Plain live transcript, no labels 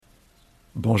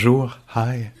Bonjour,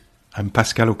 hi, I'm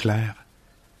Pascal Auclair.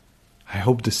 I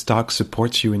hope this talk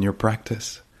supports you in your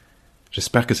practice.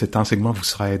 J'espère que cet enseignement vous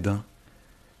sera aidant.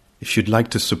 If you'd like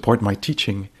to support my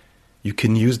teaching, you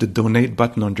can use the donate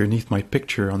button underneath my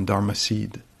picture on Dharma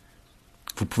Seed.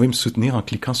 Vous pouvez me soutenir en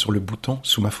cliquant sur le bouton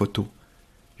sous ma photo.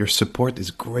 Your support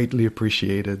is greatly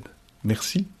appreciated.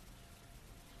 Merci.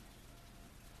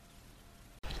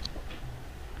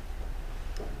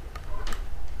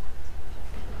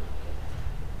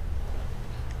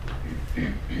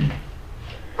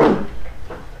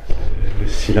 Le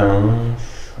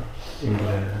silence et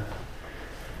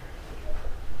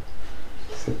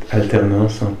cette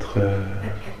alternance entre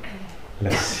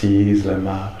l'assise, la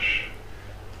marche,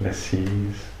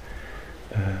 l'assise,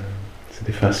 c'est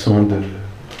des façons de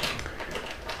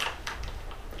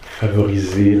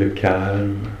favoriser le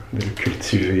calme, de le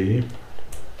cultiver.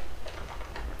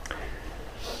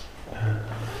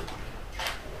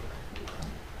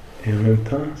 Et en même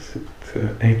temps, cet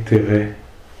intérêt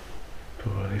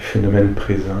pour les phénomènes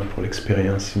présents, pour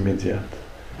l'expérience immédiate.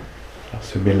 Alors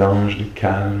ce mélange de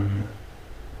calme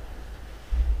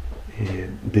et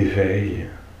d'éveil,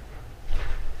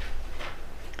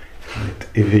 on est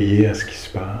éveillé à ce qui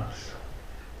se passe,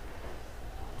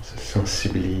 on se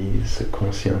sensibilise, se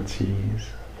conscientise.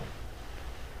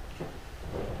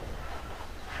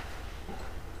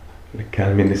 Le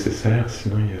calme est nécessaire,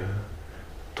 sinon il y a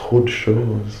trop de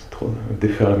choses, un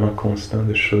déferlement constant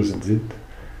de choses dites.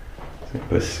 C'est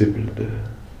impossible de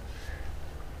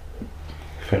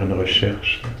faire une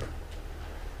recherche.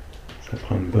 Ça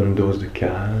prend une bonne dose de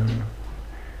calme.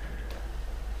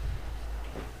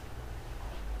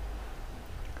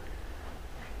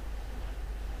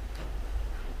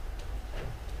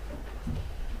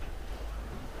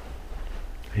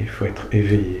 Et il faut être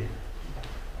éveillé,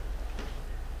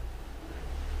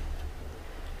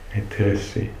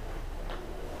 intéressé,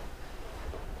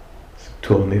 se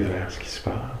tourner vers ce qui se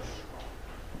passe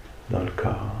dans le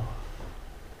corps.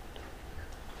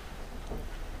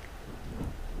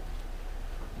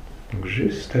 Donc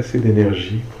juste assez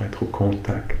d'énergie pour être au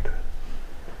contact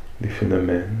des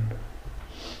phénomènes.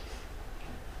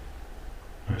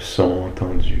 Un son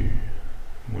entendu,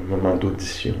 ou un moment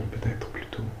d'audition peut-être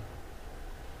plutôt.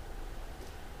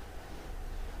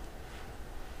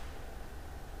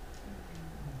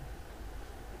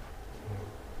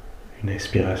 Une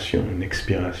inspiration, une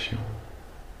expiration.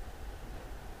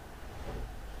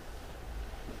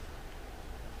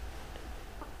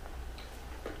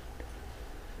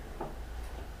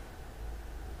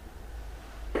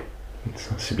 Une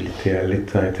sensibilité à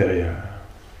l'état intérieur.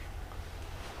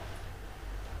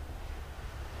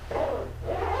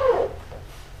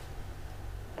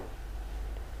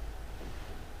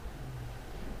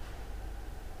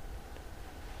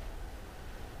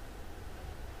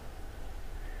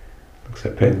 Donc ça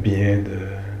peut être bien de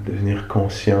devenir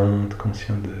conscient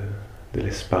de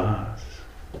l'espace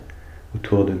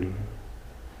autour de nous.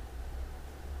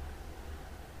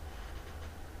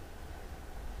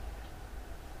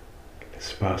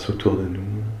 L'espace autour de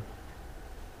nous,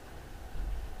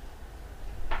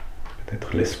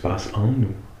 peut-être l'espace en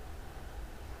nous.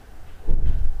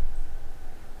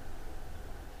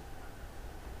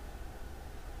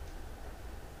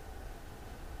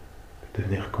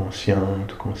 Devenir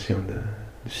consciente, conscient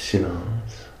du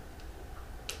silence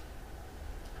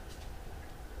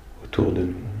autour de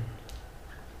nous.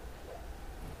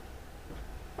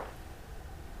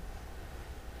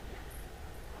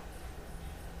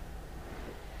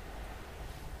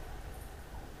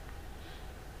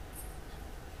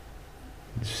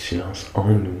 Du silence en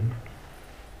nous.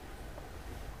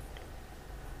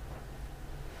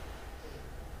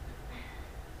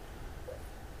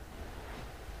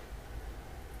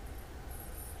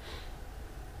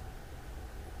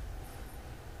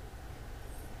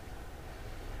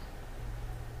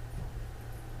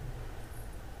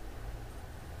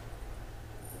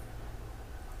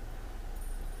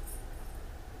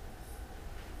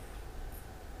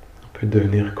 On peut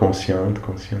devenir conscient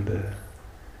de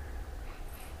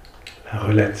la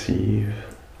relative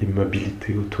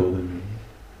immobilité autour de nous.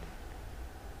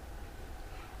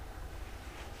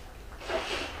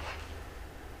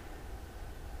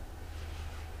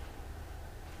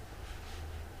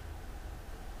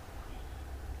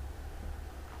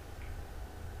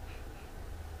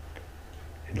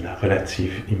 Et de la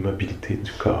relative immobilité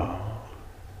du corps.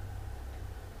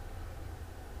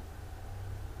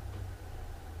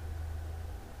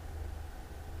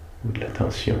 Ou de la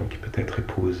tension qui peut être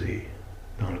posée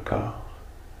dans le corps.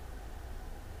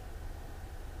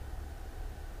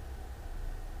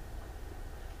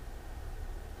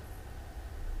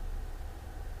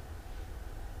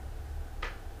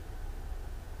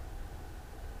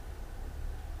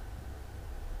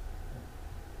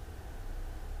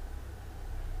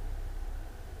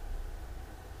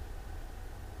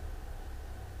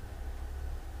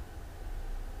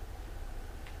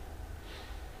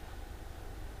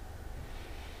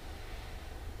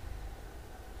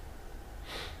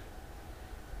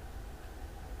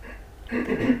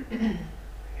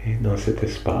 Et dans cet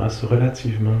espace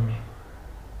relativement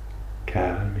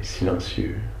calme et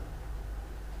silencieux,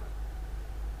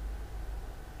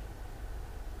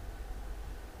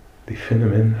 des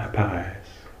phénomènes apparaissent.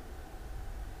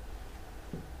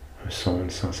 Un son, une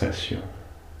sensation,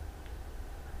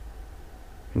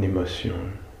 une émotion,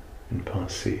 une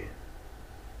pensée.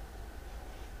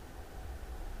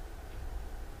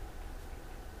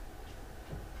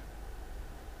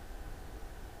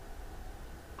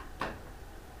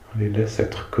 On les laisse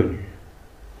être connus.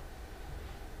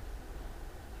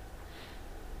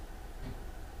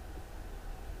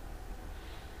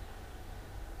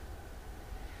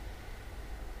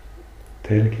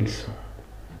 Tels qu'ils sont.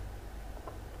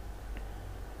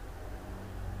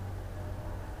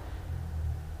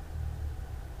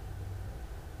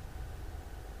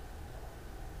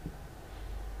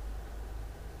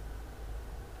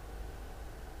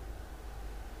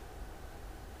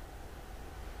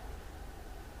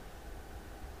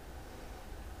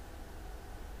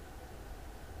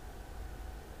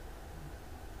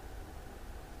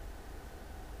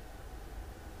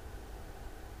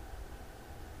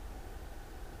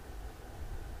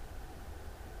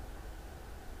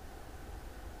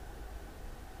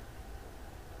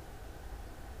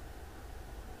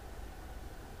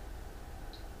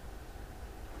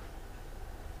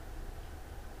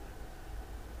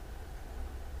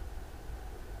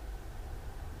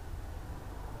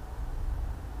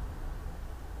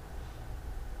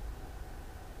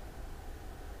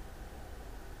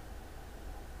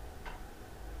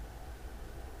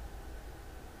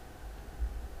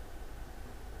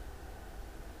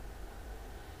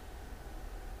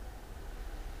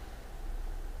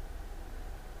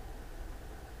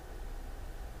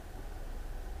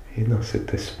 Et dans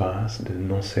cet espace de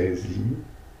non-saisie,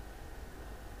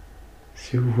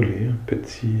 si vous voulez, un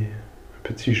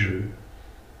petit jeu.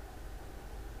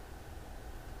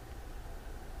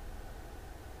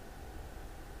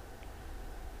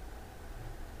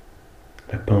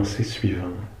 La pensée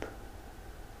suivante.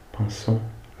 Pensons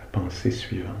la pensée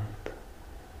suivante.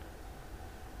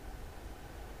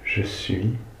 Je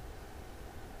suis,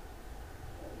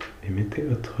 et mettez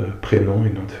votre prénom et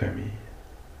nom de famille.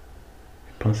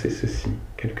 Pensez ceci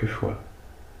quelquefois.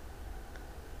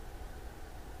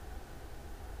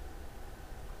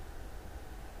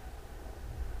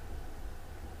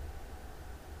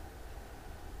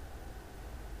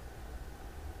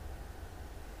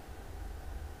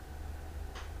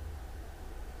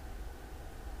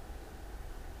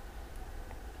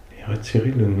 Et retirez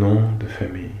le nom de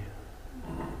famille.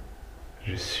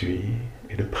 Je suis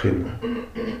et le prénom.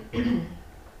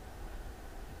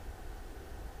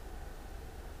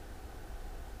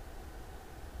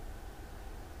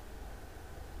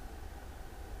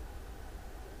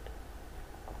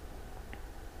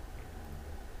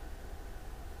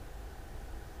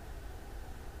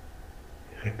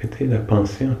 Répétez la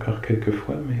pensée encore quelques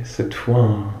fois, mais cette fois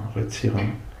en retirant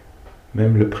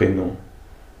même le prénom,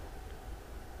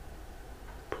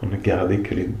 pour ne garder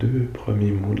que les 2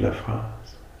 premiers mots de la phrase.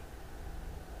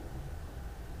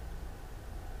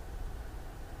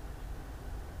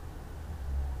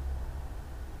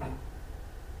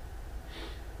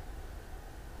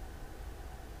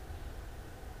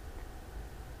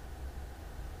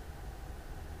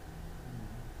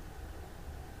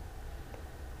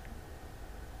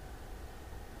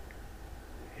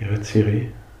 Et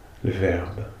retirez le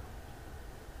verbe.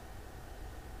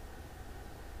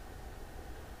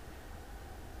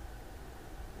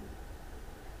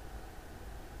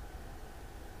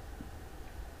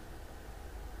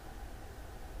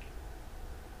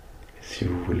 Si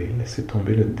vous voulez, laissez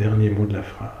tomber le dernier mot de la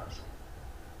phrase.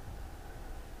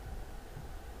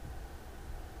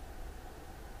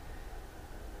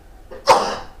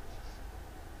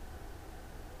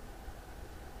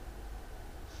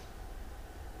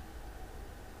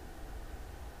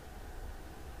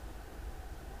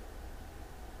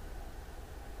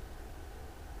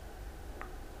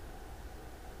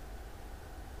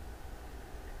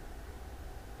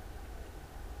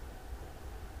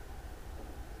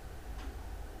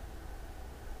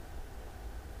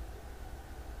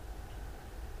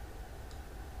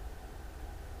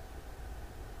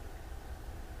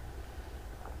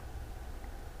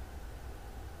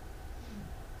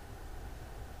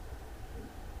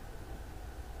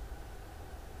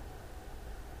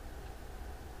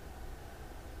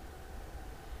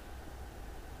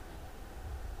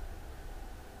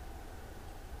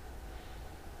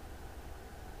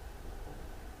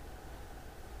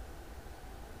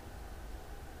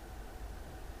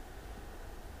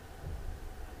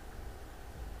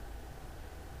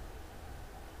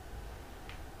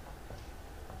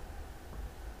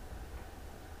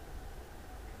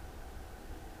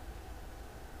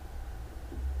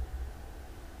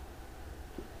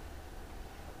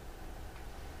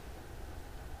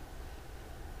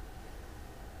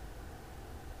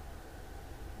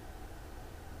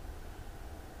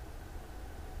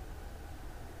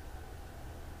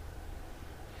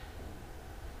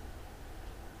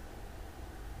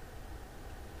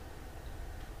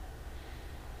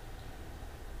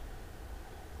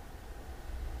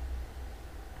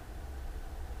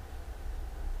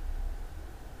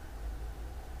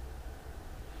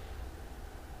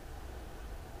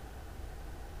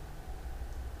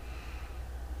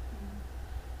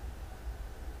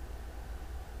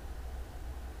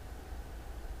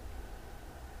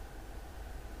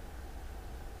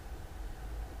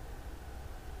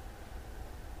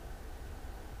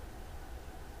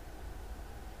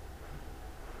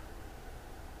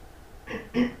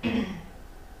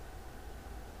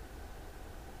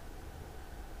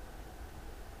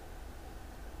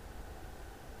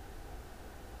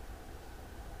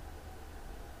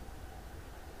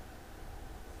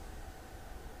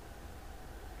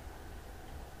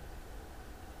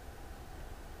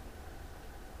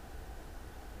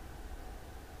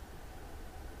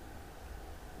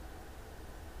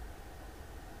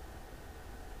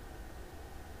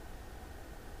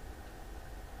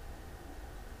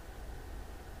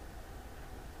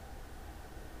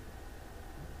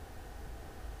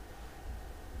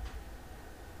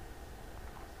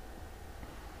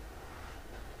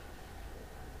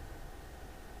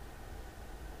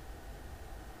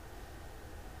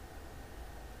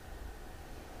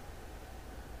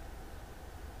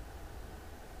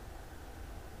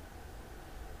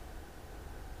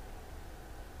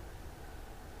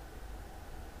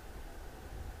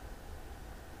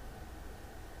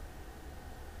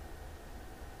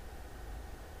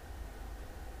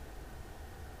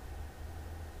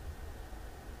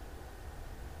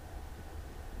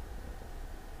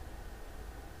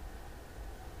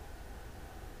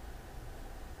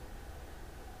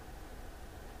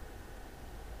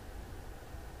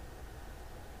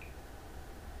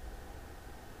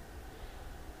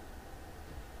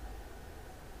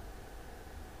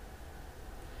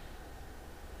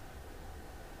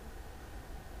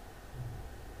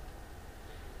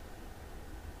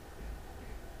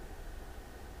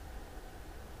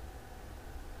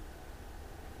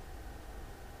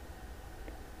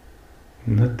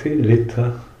 Notez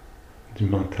l'état du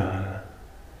mental,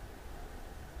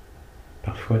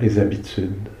 parfois les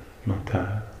habitudes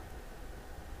mentales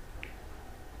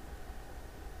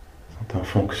sont en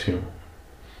fonction.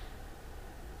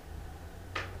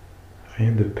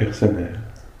 Rien de personnel,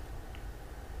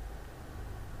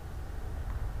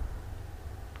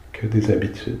 que des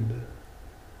habitudes.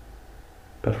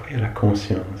 Parfois il y a la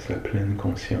conscience, la pleine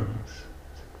conscience,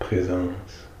 cette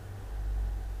présence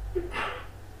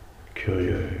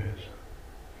curieuse,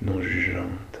 non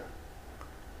jugeante.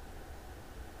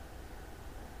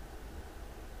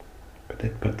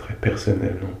 Peut-être pas très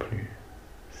personnelle non plus,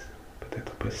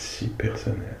 peut-être pas si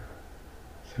personnelle,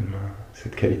 seulement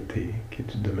cette qualité qui est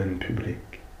du domaine public,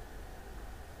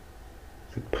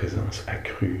 cette présence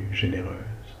accrue, généreuse,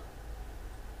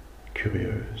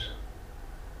 curieuse.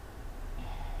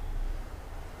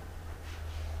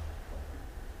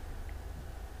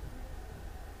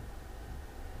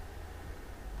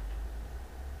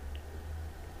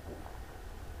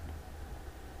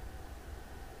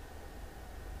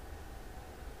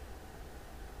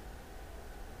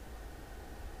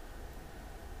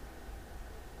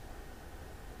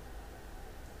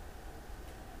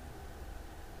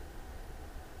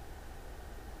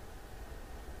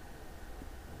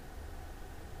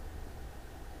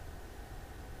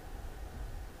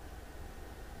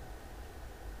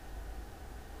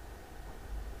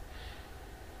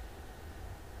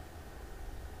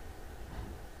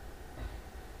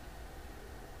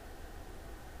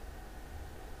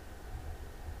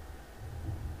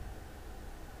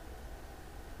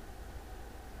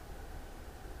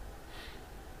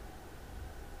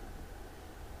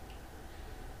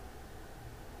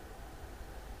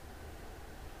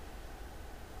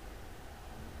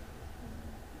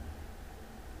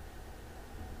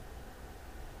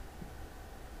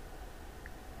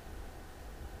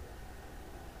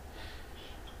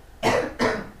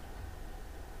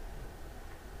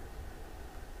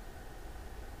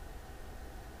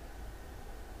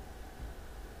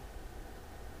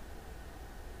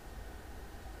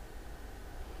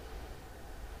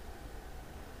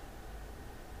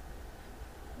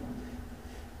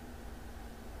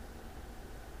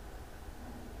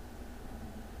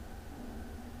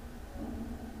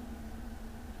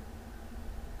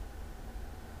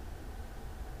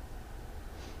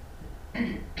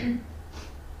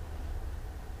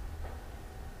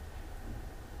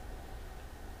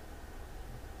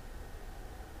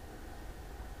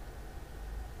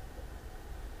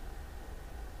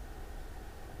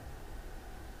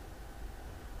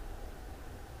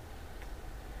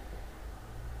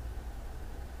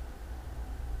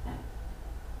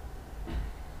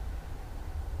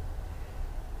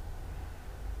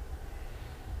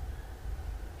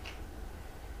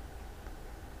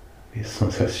 Les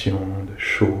sensations de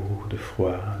chaud, de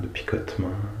froid, de picotement,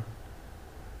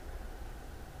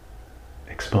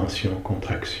 expansion,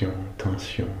 contraction,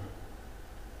 tension.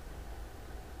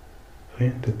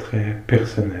 Rien de très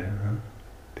personnel, hein?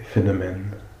 Des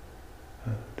phénomènes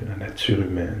de la nature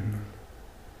humaine.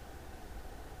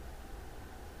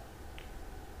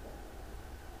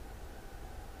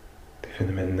 Des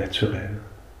phénomènes naturels,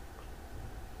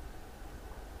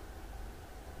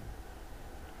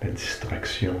 la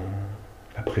distraction,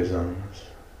 la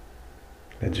présence,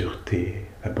 la dureté,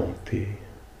 la bonté,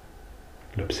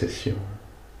 l'obsession.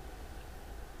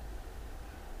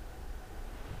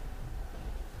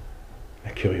 La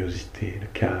curiosité, le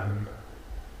calme,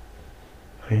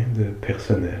 rien de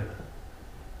personnel.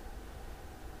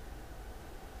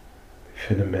 Des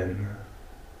phénomènes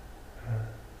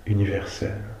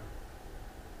universels,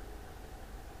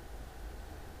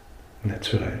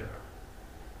 naturels.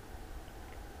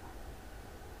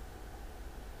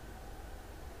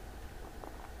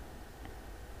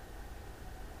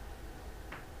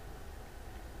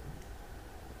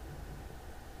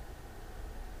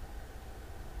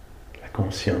 La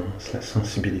conscience, la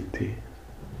sensibilité,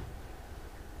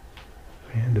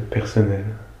 rien de personnel,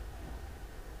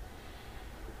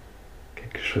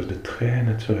 quelque chose de très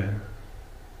naturel.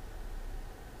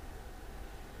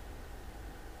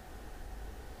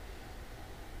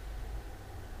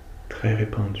 Très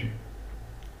répandu.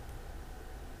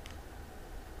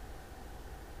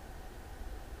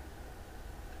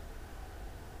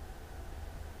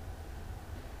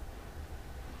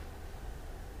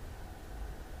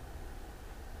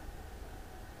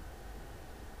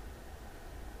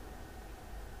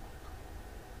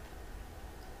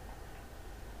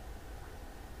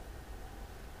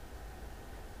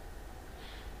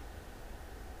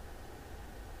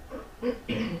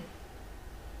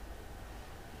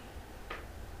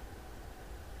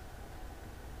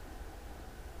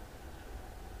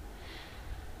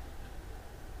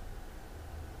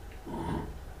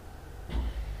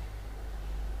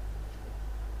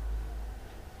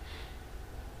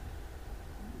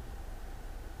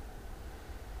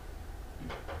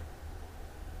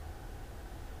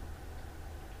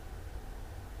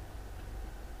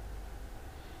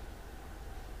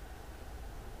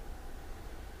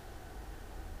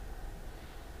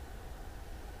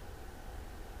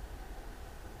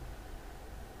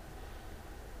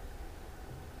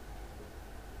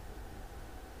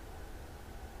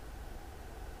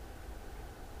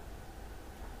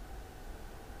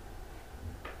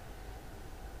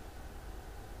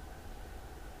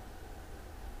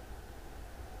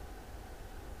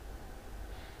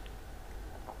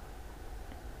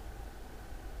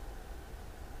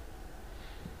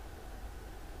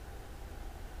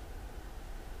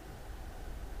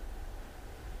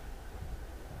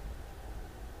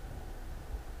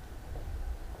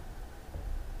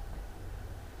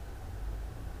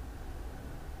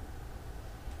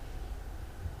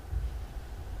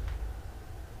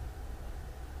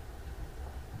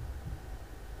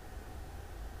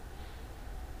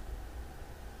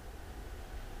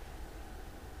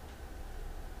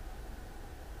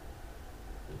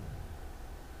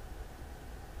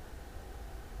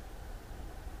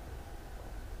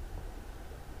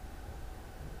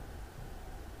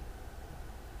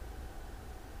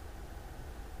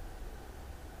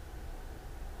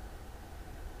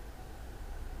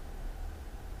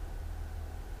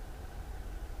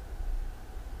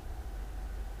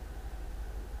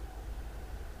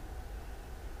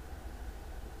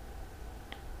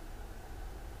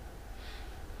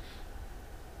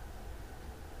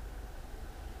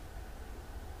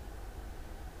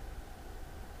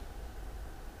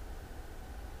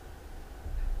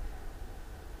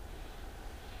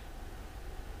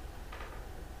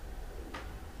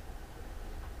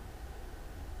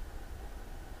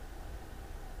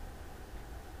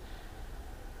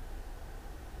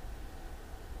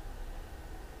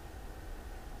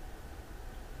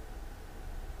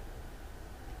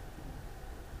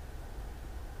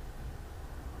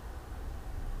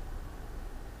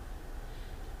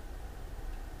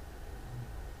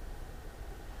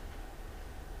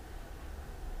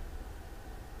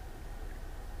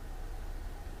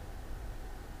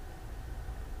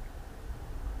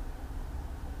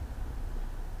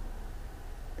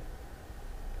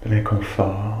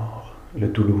 L'inconfort, le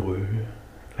douloureux,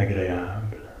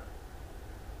 l'agréable.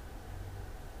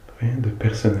 Rien de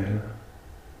personnel,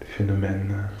 des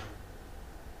phénomènes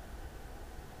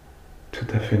tout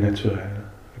à fait naturels,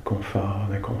 le confort,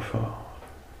 l'inconfort,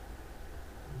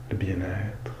 le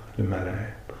bien-être, le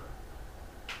mal-être.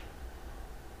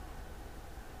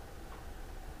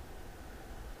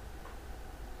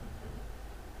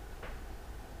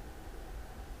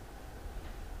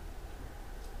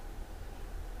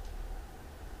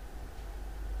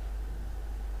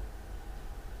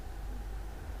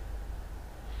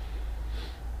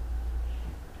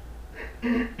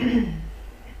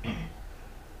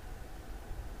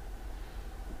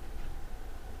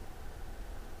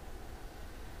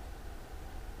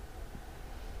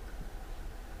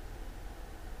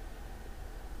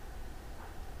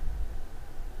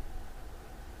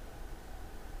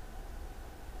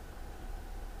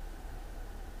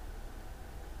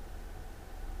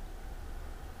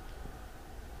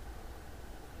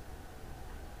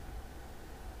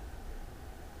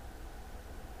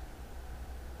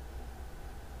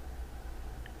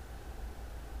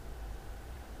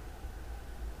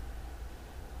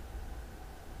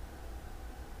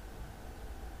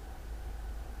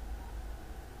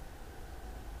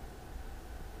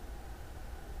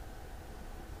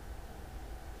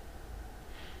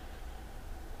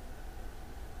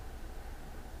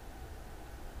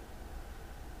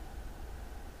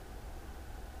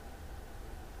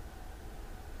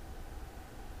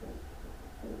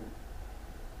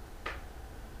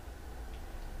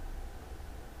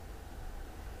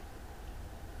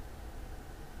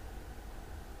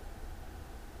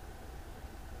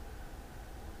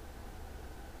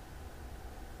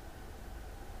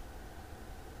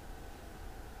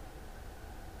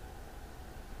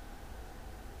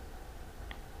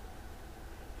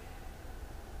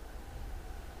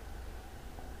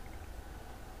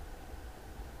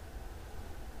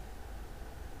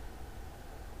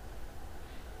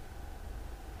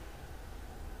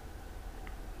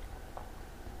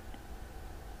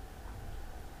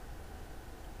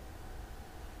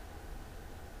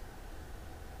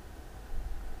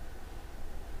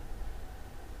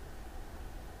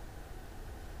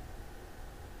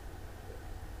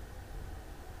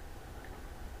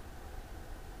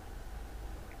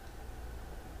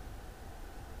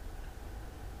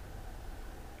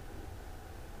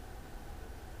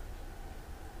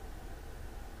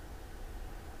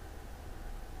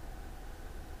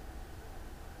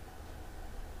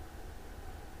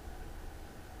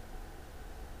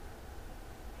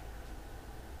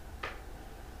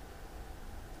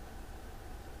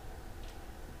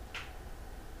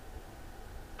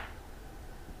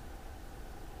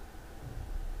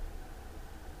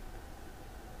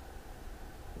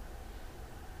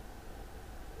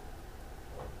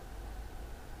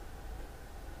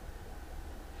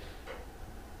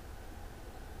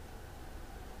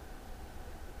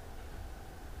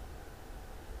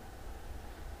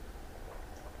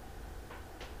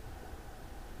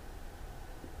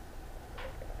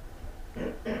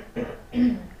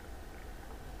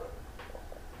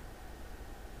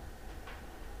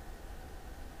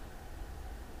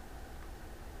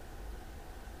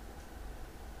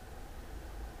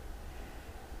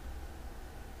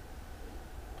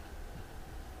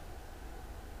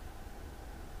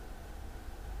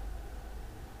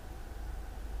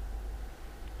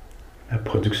 la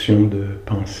production de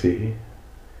pensée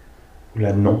ou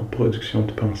la non-production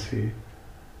de pensée.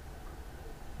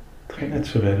 Très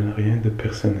naturel, rien de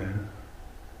personnel.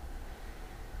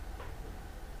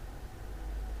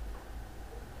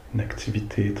 Une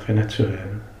activité très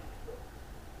naturelle.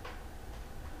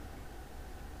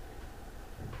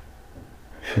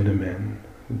 Phénomène,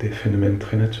 des phénomènes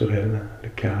très naturels, le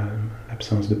calme,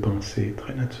 l'absence de pensée,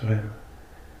 très naturel.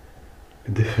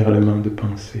 Le déferlement de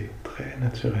pensée, très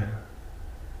naturel.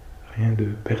 Rien de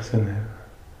personnel.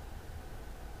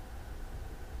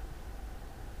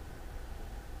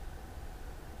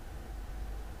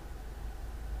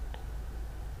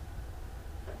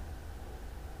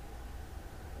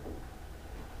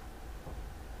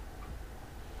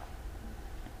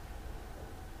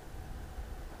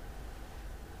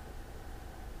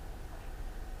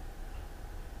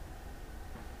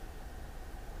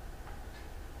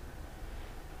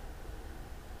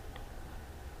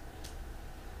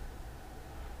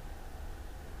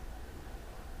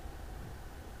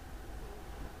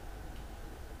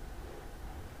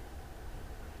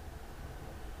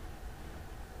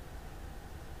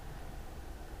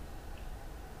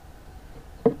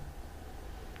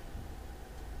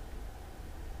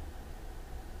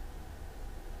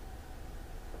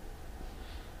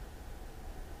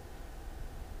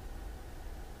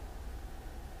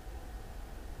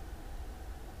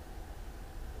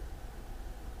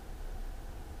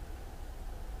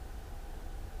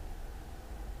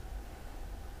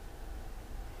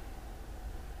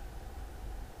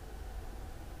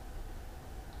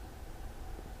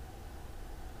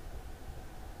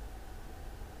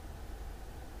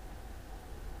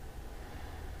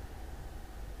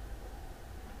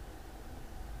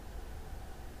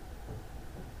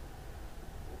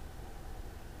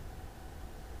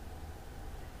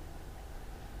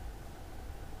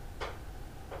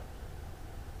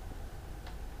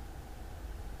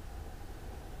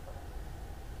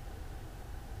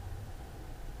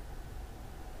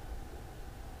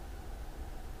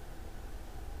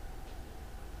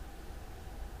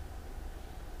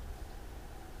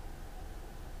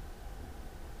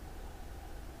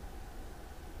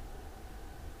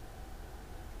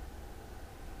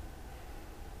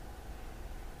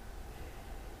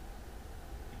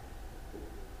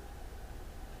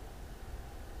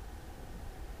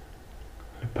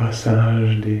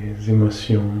 Passage des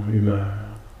émotions, humeurs,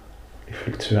 les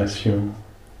fluctuations,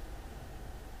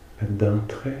 là-dedans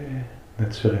très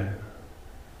naturel.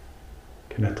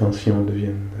 Que l'attention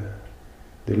devienne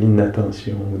de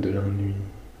l'inattention ou de l'ennui,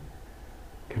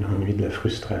 que l'ennui de la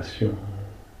frustration.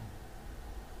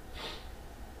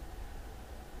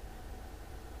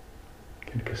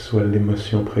 Quelle que soit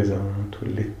l'émotion présente ou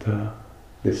l'état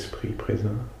d'esprit présent,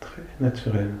 très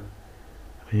naturel,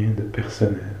 rien de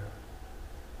personnel.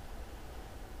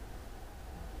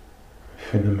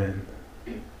 Phénomène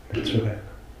naturel.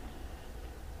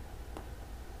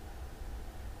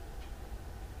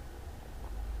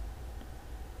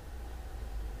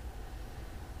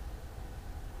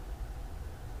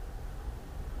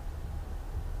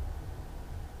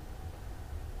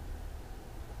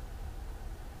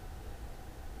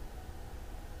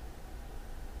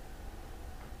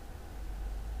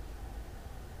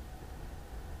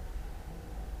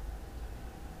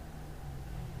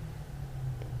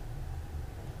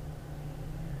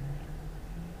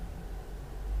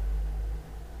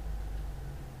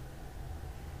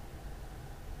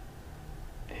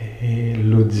 Et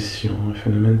l'audition, un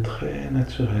phénomène très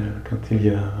naturel quand il y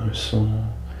a un son,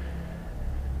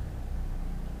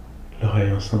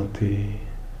 l'oreille en santé,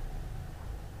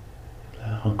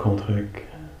 la rencontre avec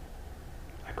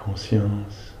la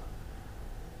conscience,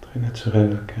 très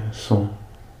naturel qu'un son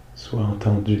soit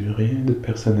entendu, rien de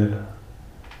personnel,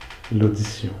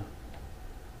 l'audition.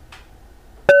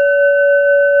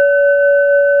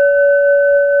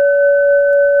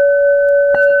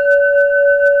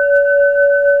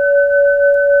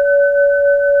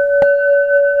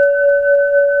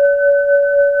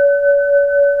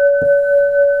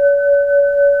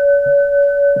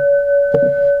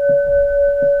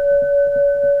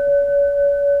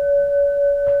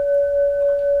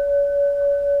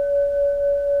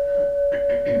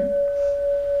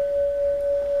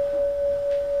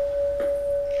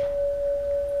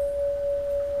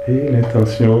 Et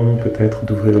l'intention peut-être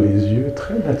d'ouvrir les yeux,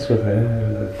 très naturel,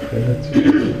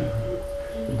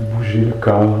 de bouger le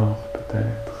corps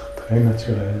peut-être, très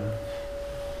naturel.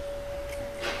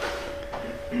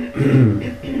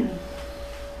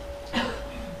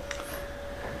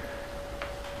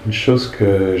 Une chose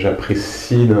que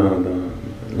j'apprécie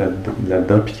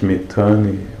là-dedans, puis qui m'étonne,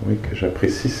 et oui, que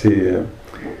j'apprécie, c'est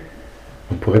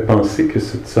On pourrait penser que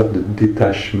cette sorte de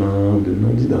détachement, de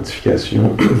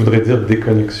non-identification, voudrait dire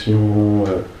déconnexion,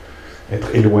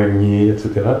 être éloigné,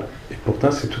 etc. Et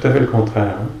pourtant, c'est tout à fait le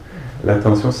contraire. Hein.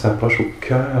 L'attention s'approche au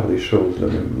cœur des choses, là,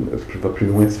 même, je vais plus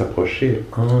loin de s'approcher,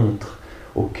 entre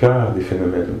au cœur des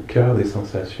phénomènes, au cœur des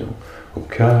sensations, au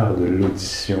cœur de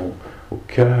l'audition, au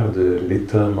cœur de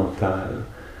l'état mental.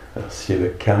 Alors, s'il y a le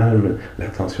calme,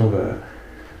 l'attention va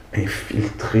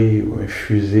infiltrer ou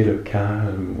infuser le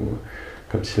calme, ou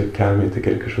comme si le calme était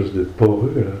quelque chose de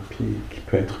poreux, là, puis qui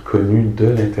peut être connu de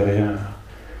l'intérieur.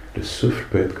 Le souffle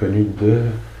peut être connu de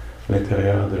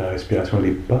l'intérieur de la respiration.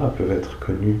 Les pas peuvent être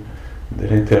connus de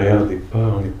l'intérieur des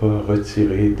pas. On n'est pas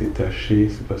retiré, détaché.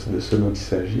 C'est pas de ce dont il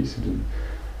s'agit. C'est d'une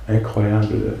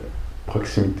incroyable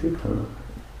proximité,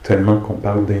 tellement qu'on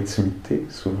parle d'intimité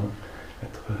souvent.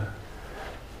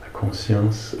 La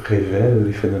conscience révèle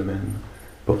les phénomènes.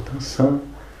 Pourtant,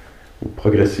 ou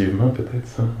progressivement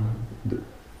peut-être,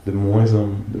 de moins en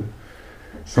moins,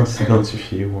 sans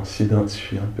s'identifier, ou en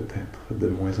s'identifiant peut-être de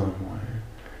moins en moins,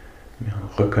 mais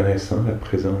en reconnaissant la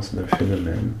présence d'un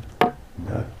phénomène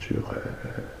naturel.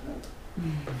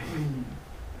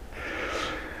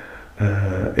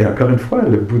 Et encore une fois,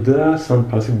 le Bouddha semble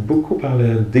passer beaucoup par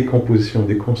la décomposition,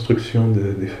 déconstruction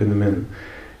des phénomènes.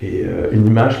 Et une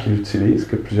image qu'il utilise,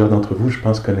 que plusieurs d'entre vous, je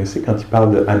pense, connaissez, quand il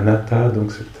parle de anatta,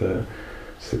 donc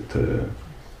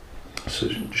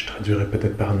je traduirais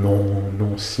peut-être par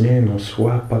non sien, non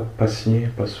soi, pas sien,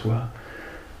 pas soi,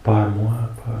 pas à moi,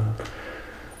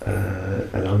 pas...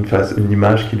 alors une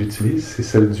image qu'il utilise, c'est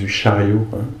celle du chariot.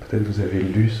 Hein. Peut-être vous avez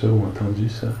lu ça ou entendu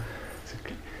ça.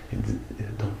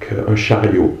 Donc un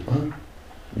chariot. Hein.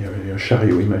 Il y a un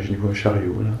chariot, imaginez-vous un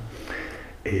chariot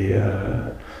là.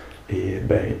 Et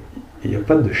ben, il n'y a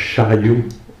pas de chariot,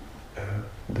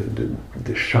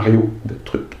 de chariot, de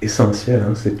trucs essentiels.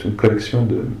 Hein. C'est une collection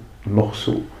de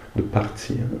morceaux, de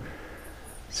parties. Hein.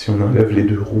 Si on enlève les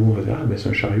deux roues, on va dire, ah ben c'est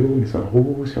un chariot, mais sans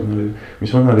roue. Mais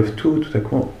si on enlève tout à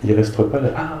coup, il ne restera pas là.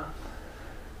 Ah!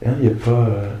 Hein, il n'y a pas...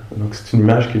 donc c'est une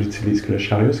image qu'il utilise, que le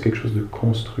chariot c'est quelque chose de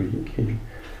construit,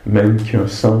 même qui a un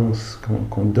sens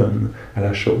qu'on donne à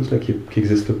la chose, là, qui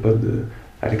n'existe pas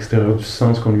à l'extérieur du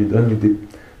sens qu'on lui donne, mais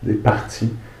des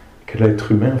parties. Que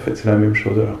l'être humain, en fait, c'est la même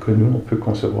chose. Alors que nous, on peut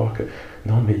concevoir que,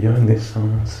 non, mais il y a une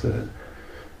essence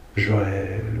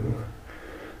Joël, ou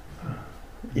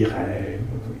Irène,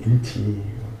 ou Inti,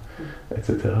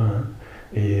 etc. Hein.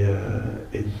 Et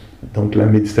donc la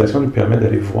méditation nous permet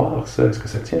d'aller voir ça. Est-ce que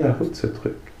ça tient la route, ce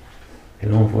truc? Et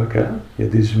là, on voit qu'il y a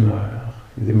des humeurs,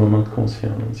 il y a des moments de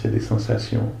conscience, il y a des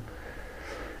sensations.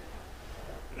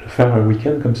 Faire un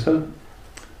week-end comme ça,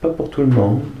 pas pour tout le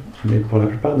monde, mais pour la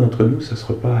plupart d'entre nous, ce ne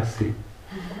sera pas assez.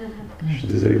 Je suis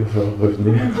désolé, il va falloir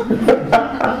revenir.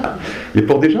 Et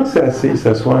pour des gens, c'est assez. Ils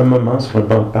s'assoient un moment sur un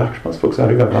banc de parc. Je pense qu'il faut que ça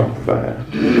arrive à Vancouver.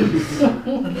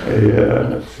 Et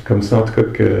c'est comme ça, en tout cas,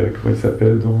 comment il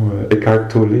s'appelle, donc, Eckhart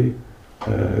Tolle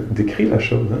décrit la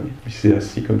chose. Hein. Il s'est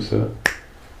assis comme ça.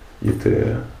 Il était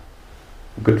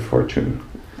good fortune.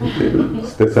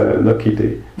 C'était sa lucky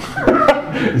day.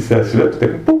 Il s'est assis là, tout à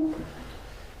coup,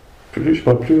 je ne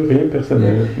parle plus rien de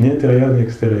personnel, ni intérieur ni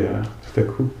extérieur. Tout à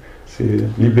coup, c'est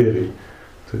libéré.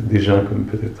 Des gens comme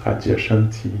peut-être Adya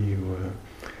Shanti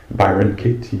ou Byron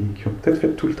Katie, qui ont peut-être fait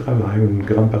tout le travail, ou une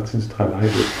grande partie du travail,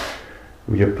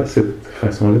 où il n'y a pas cette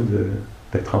façon-là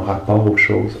d'être en rapport aux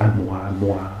choses, à moi.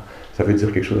 Ça veut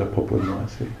dire quelque chose à propos de moi.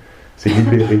 C'est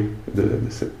libéré de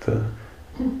cette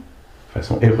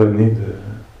façon erronée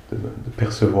de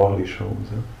percevoir les choses.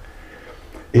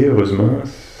 Et heureusement,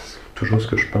 c'est toujours ce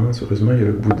que je pense, heureusement, il y a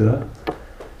le Bouddha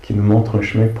qui nous montre un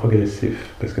chemin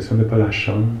progressif, parce que si on n'a pas la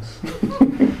chance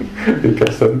des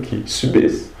personnes qui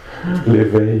subissent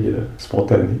l'éveil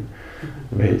spontané,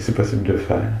 mais c'est possible de le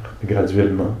faire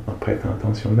graduellement, en prêtant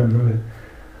attention,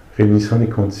 en réunissant les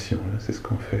conditions, là, c'est ce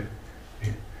qu'on fait.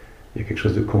 Et il y a quelque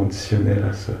chose de conditionnel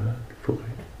à ça.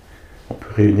 On peut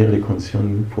réunir les conditions de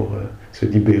nous pour se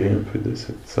libérer un peu de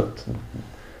cette sorte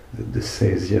de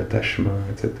saisie, attachement,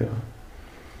 etc.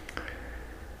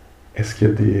 Est-ce qu'il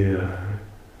y a des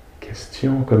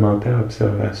questions, commentaires,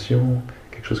 observations,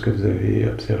 quelque chose que vous avez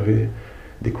observé,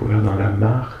 découvert dans la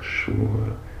marche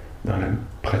ou dans la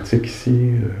pratique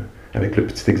ici, avec le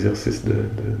petit exercice de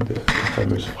la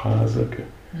fameuse phrase là, que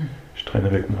je traîne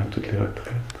avec moi à toutes les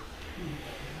retraites?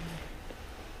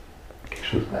 Quelque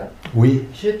chose? Oui.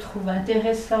 Je trouve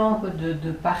intéressant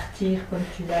de partir comme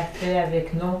tu l'as fait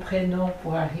avec nom-prénom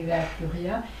pour arriver à plus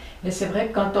rien. Mais c'est vrai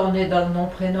que quand on est dans le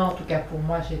non-prénom, en tout cas pour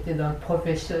moi, j'étais dans le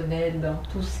professionnel, dans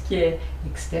tout ce qui est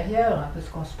extérieur, hein, parce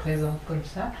qu'on se présente comme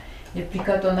ça. Et puis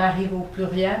quand on arrive au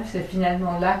pluriel, c'est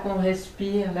finalement là qu'on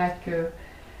respire, là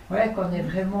qu'on est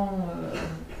vraiment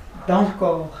dans le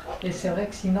corps. Et c'est vrai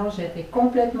que sinon j'étais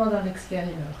complètement dans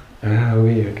l'extérieur. Ah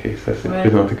oui, ok, ça s'est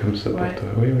présenté comme ça pour toi.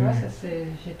 Oui, oui. Ouais,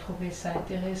 j'ai trouvé ça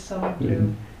intéressant.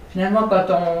 Finalement, quand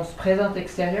on se présente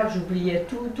extérieur, j'oubliais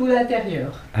tout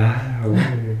l'intérieur. Ah oui,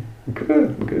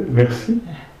 good, merci.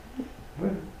 Ouais.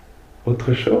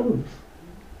 Autre chose?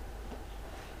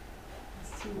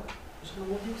 Je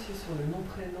rebondis aussi sur le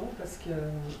nom-prénom parce que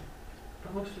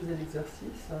pendant que je faisais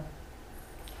l'exercice,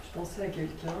 je pensais à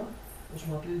quelqu'un, je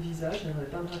me rappelais le visage, je n'arrivais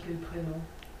pas à me rappeler le prénom.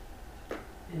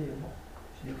 Et bon,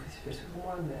 je l'ai fait souvent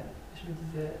moi, mais je me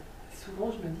disais, souvent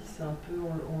je me dis c'est un peu,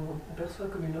 on perçoit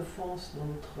comme une offense dans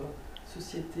notre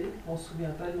société, on ne se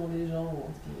souvient pas le nom des gens, on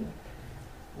se dit,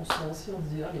 on se sent aussi, on se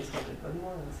dit, ah mais il ne se rappelle pas de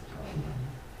moi, c'est pas...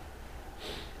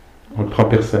 On le prend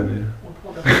personnel.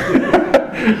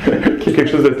 Qui est quelque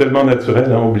chose de tellement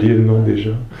naturel à oublier le nom des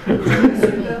gens.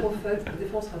 C'est super au fait, des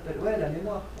fois on se rappelle, la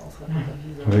mémoire, on se rappelle d'un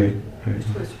visage. Oui. Je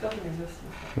trouvais super comme exercice.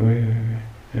 Oui.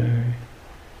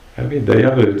 Ah oui,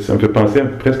 d'ailleurs, ça me fait penser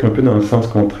presque un peu dans le sens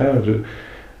contraire.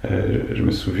 Je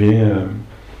me souviens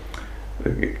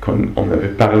qu'on avait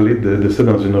parlé de ça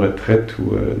dans une retraite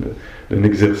ou d'un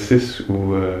exercice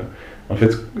où, en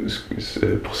fait,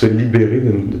 pour se libérer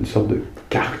d'une sorte de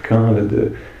carcan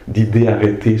d'idées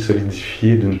arrêtées,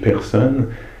 solidifiées d'une personne,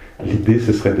 l'idée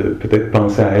ce serait de peut-être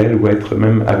penser à elle ou être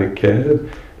même avec elle.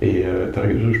 Et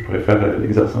je pourrais faire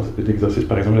l'exercice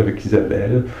par exemple avec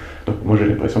Isabelle. Donc moi j'ai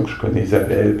l'impression que je connais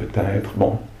Isabelle peut-être.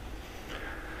 Bon.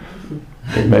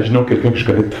 Imaginons quelqu'un que je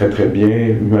connais très très bien.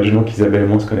 Imaginons qu'Isabelle et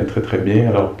moi on se connaît très très bien.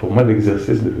 Alors pour moi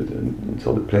l'exercice d'une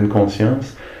sorte de pleine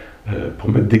conscience, pour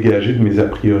me dégager de mes a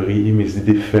priori, mes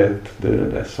idées faites, de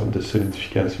la sorte de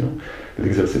solidification,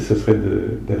 l'exercice ce serait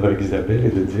d'être avec Isabelle et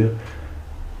de dire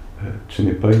tu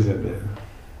n'es pas Isabelle.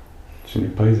 Tu n'es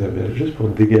pas Isabelle, juste pour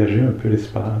dégager un peu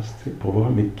l'espace, pour voir,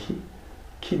 mais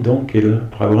qui donc est là,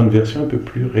 pour avoir une version un peu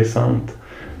plus récente,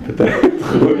 peut-être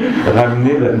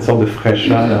ramener une sorte de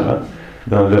fraîcheur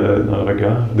dans le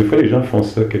regard. Des fois, les gens font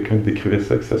ça, quelqu'un décrivait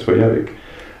ça, que ça soit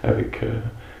avec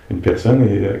une personne,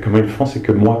 et comment ils le font, c'est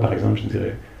que moi, par exemple, je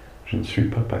dirais, je ne suis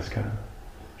pas Pascal.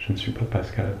 Je ne suis pas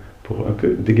Pascal. Pour un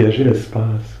peu dégager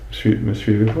l'espace. Me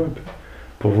suivez-vous un peu?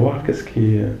 Pour voir qu'est-ce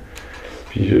qui...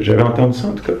 Puis j'avais entendu ça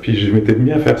en tout cas, puis je m'étais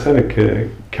mis à faire ça avec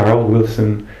Carol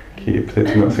Wilson, qui est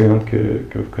peut-être une enseignante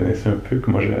que vous connaissez un peu, que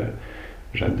moi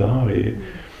j'adore, et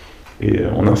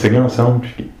on enseignait ensemble,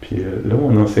 puis là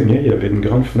où on enseignait, il y avait une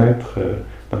grande fenêtre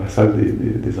dans la salle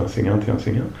des enseignantes et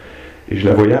enseignants, et je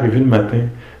la voyais arriver le matin,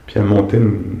 puis elle montait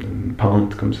une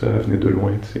pente comme ça, elle venait de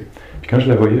loin, tu sais. Puis quand je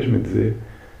la voyais, je me disais,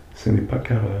 ce n'est pas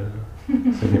Carole,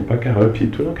 ce n'est pas Carole, puis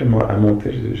tout le long qu'elle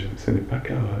montait, je disais, ce n'est pas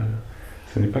Carole.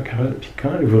 Ce n'est pas Carole. Puis quand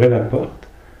elle ouvrait la porte,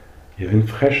 il y avait une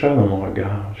fraîcheur dans mon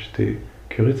regard. J'étais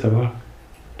curieux de savoir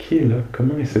qui est là,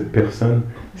 comment est cette personne.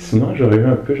 Sinon, j'aurais eu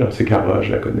un peu, genre, c'est Carole,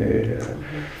 je la connais,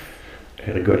 elle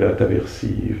est rigolote,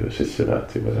 aversive, c'est ça,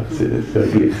 tu sais, voilà, c'est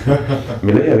réglé.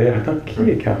 Mais là, il y avait, attends, qui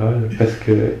est Carole? Parce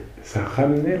que ça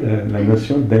ramenait la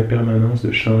notion d'impermanence,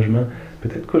 de changement.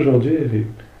 Peut-être qu'aujourd'hui, elle est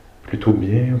plutôt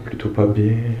bien, ou plutôt pas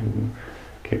bien,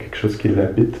 ou qu'il y a quelque chose qui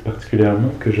l'habite particulièrement,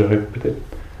 que j'aurais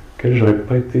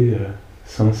pas été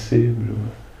sensible.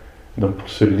 Donc pour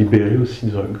se libérer aussi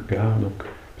du regard, donc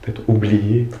peut-être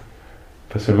oublier,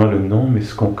 pas seulement le nom, mais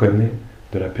ce qu'on connaît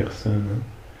de la personne. Hein.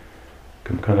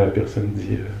 Comme quand la personne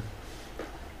dit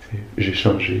j'ai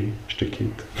changé, je te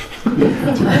quitte. Tu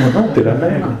dis non, t'es la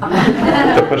même.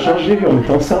 T'as pas changé, on est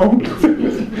ensemble.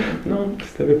 Non,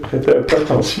 si t'avais prêté un peu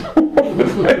attention,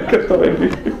 peut-être que t'aurais vu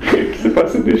qu'il s'est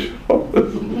passé des choses.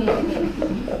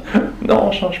 Non,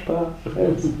 on change pas,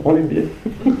 reste, on est bien.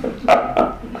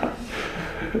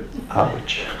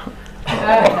 Ouch.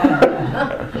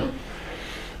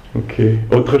 Ok,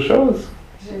 autre chose?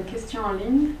 J'ai une question en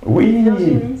ligne. Oui.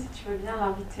 Virginie, si tu veux bien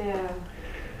l'inviter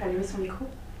à allumer son micro.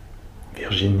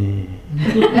 Virginie,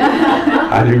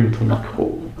 allume ton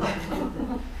micro.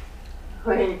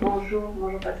 Oui, bonjour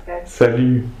Pascal.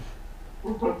 Salut.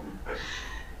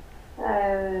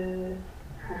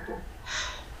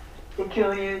 C'est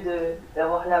curieux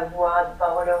d'avoir la voix, de ne pas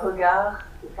avoir le regard,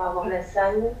 de ne pas avoir la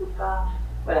salle, de ne pas...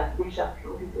 Voilà, déjà, j'ai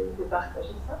envie de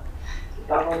partager ça. De ne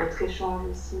pas avoir notre échange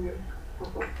aussi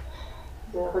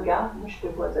de regard. Moi, je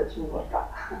te vois, toi, tu ne me vois pas.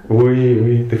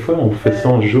 Oui, des fois, on fait ça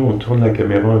en jeu, on tourne la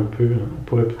caméra un peu. Hein.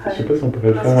 Je ne sais pas si on pourrait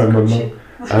le faire à un moment.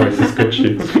 Ah oui, c'est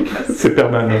scotché. C'est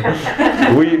permanent.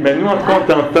 Oui, mais nous, en tout cas, on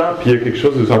t'entend, puis il y a quelque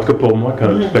chose, en tout cas pour moi, quand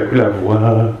tout à coup la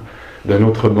voix d'un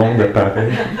autre monde apparaît.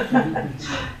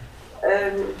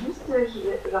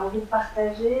 J'ai envie de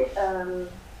partager,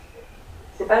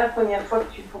 c'est pas la première fois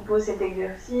que tu proposes cet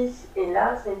exercice, et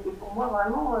là, ça a été pour moi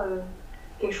vraiment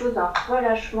quelque chose d'un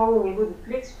relâchement au niveau du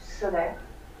plexus solaire.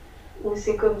 où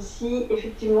c'est comme si,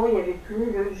 effectivement, il n'y avait plus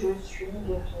le « je suis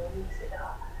Virginie », etc.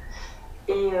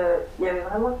 Et il y avait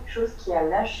vraiment quelque chose qui a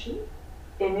lâché,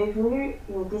 et m'est venue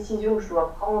une décision que je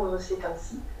dois prendre ces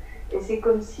temps-ci, et c'est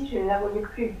comme si je ne la voyais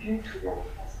plus du tout de la même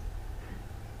façon.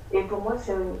 Et pour moi,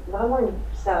 c'est vraiment,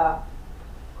 ça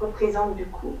représente du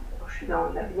coup, je suis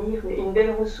dans l'avenir, mais une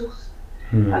belle ressource,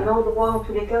 un endroit en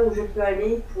tous les cas où je peux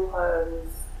aller pour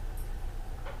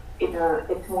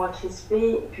être moins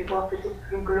crispée, et puis voir peut-être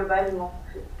plus globalement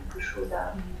quelque chose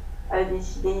à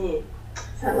décider.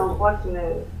 C'est un endroit qui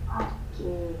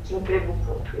me plaît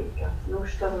beaucoup en tous les cas. Donc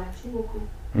je te remercie beaucoup.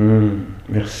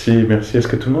 Merci, merci. Est-ce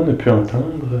que tout le monde a pu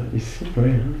entendre ici? Oui.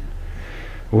 Hein?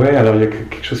 Ouais, alors il y a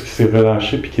quelque chose qui s'est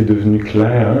relâché puis qui est devenu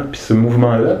clair. Hein? Puis ce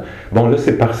mouvement-là, bon là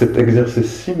c'est par cet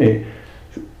exercice-ci, mais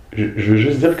je veux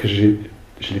juste dire que je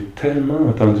l'ai tellement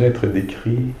entendu être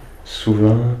décrit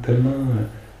souvent, tellement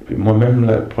moi-même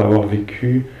là, pour avoir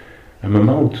vécu un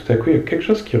moment où tout à coup il y a quelque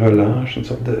chose qui relâche, une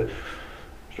sorte de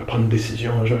je dois prendre une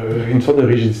décision, une sorte de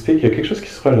rigidité, il y a quelque chose qui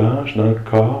se relâche dans le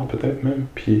corps peut-être même,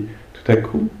 puis tout à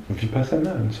coup,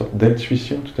 vipassana, une sorte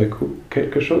d'intuition tout à coup,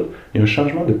 quelque chose, il y a un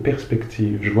changement de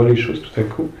perspective, je vois les choses tout à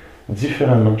coup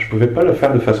différemment. Je ne pouvais pas le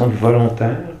faire de façon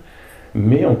volontaire,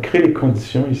 mais on crée les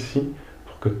conditions ici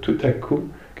pour que tout à coup,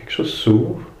 quelque chose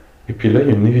s'ouvre, et puis là, il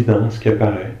y a une évidence qui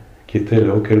apparaît, qui était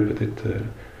là, auquel peut-être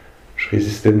je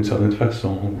résistais d'une certaine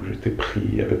façon, ou j'étais pris,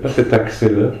 il n'y avait pas cet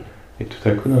accès-là, et tout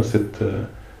à coup, dans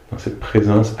cette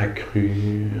présence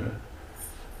accrue,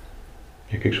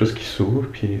 il y a quelque chose qui s'ouvre,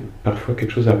 puis parfois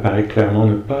quelque chose apparaît clairement,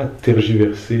 on n'a pas à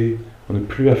tergiverser, on n'a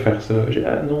plus à faire ça.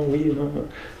 Ah non, oui, non.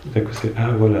 Tout à coup, c'est ah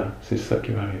voilà, c'est ça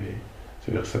qui va arriver,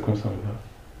 c'est vers ça qu'on s'en va.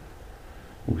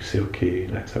 Ou c'est ok,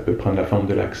 là, ça peut prendre la forme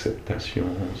de l'acceptation,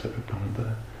 ça peut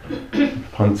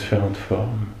prendre différentes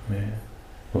formes, mais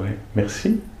ouais,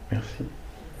 merci.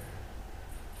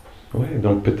 Ouais,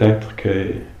 donc peut-être que.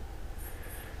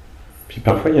 Puis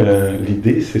parfois,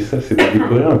 l'idée, c'est ça, c'est de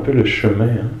découvrir un peu le chemin.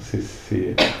 Hein.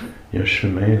 Il y a un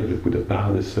chemin, le Bouddha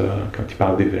parle de ça, quand il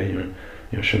parle d'éveil,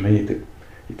 il y a un chemin, il était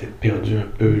perdu un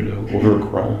peu, là,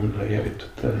 overgrown, là, il y avait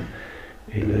tout...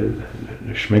 et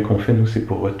le chemin qu'on fait, nous, c'est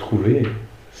pour retrouver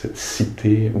cette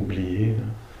cité oubliée.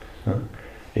 Là, hein.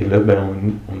 Et là, ben,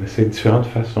 on essaie de différentes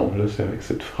façons, là, c'est avec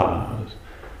cette phrase.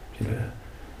 Puis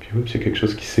il y a quelque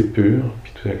chose qui s'épure,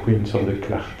 puis tout à coup, il y a une sorte de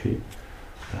clarté.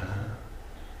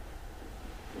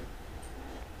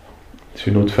 C'est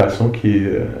une autre façon qui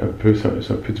est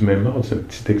c'est un peu du même ordre, c'est un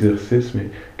petit exercice, mais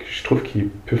que je trouve qui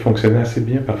peut fonctionner assez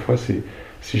bien parfois. C'est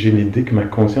si j'ai l'idée que ma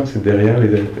conscience est derrière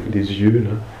les yeux, là,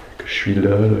 que je suis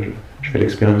là, je fais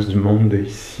l'expérience du monde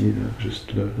ici, là,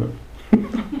 juste là,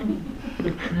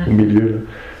 au milieu. Là.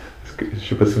 Je ne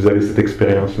sais pas si vous avez cette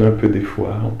expérience-là un peu des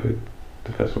fois, on peut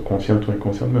de façon consciente ou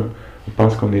inconsciente, mais on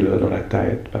pense qu'on est là dans la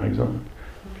tête, par exemple.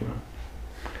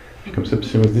 Puis comme ça, puis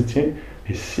si on se dit, tiens,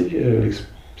 et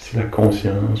si la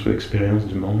conscience ou l'expérience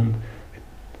du monde,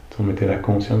 on mettait la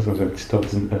conscience dans un petit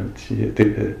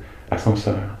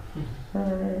ascenseur.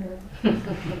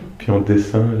 Puis on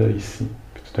descend là, ici.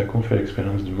 Puis tout à coup, on fait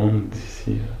l'expérience du monde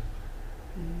d'ici.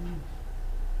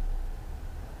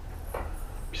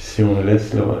 Puis si on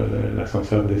laisse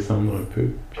l'ascenseur descendre un peu,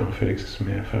 puis on se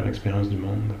met à faire l'expérience du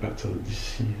monde à partir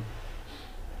d'ici.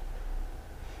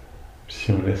 Puis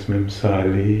si on laisse même ça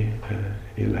aller,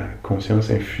 et la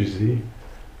conscience infuser,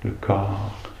 le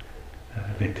corps,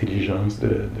 l'intelligence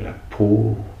de la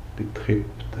peau, des tripes,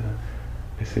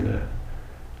 laisser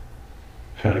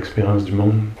faire l'expérience du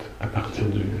monde à partir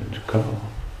du corps.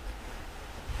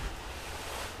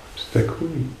 Tout à coup,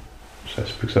 ça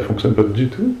se peut que ça ne fonctionne pas du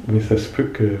tout, mais ça se peut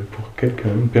que pour quelqu'un,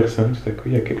 une personne, tout à coup,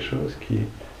 il y a quelque chose qui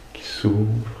s'ouvre,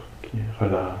 qui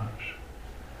relâche.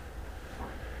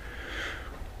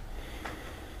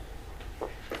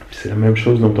 C'est la même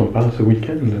chose dont on parle ce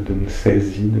week-end, d'une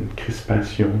saisie, d'une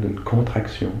crispation, d'une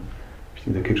contraction,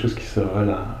 puis de quelque chose qui se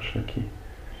relâche, là,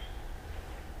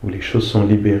 où les choses sont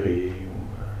libérées,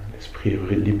 où l'esprit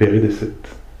est libéré de cette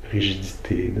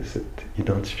rigidité, de cette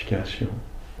identification.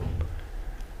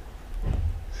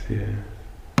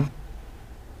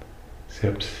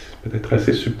 C'est peut-être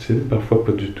assez subtil, parfois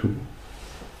pas du tout.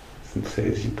 C'est une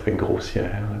saisie très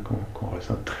grossière là, qu'on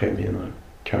ressent très bien dans le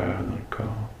cœur, dans le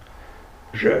corps.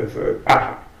 Je veux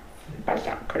pas. C'est pas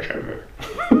ça que je veux.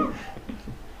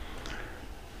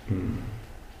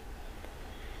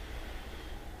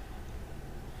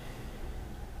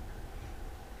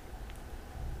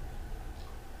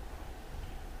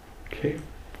 Ok.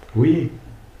 Oui,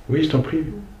 je t'en prie.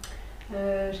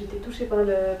 J'ai été touchée par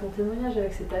ton témoignage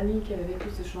avec cette amie qui avait vécu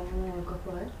ce changement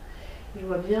corporel. Je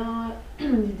vois bien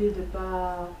l'idée de ne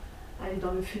pas aller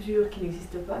dans le futur qui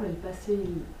n'existe pas, mais le passé,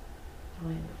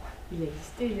 il a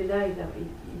existé, il est là,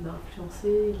 il m'a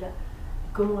influencé.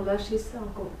 Comment lâcher ça?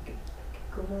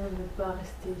 Comment ne pas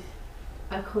rester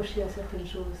accroché à certaines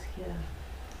choses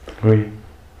Oui,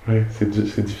 oui, c'est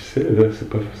difficile, là.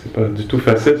 C'est pas du tout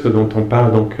facile ce dont on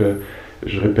parle, donc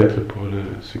je répète pour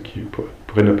ceux qui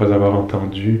pourraient ne pas avoir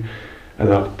entendu.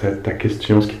 Alors ta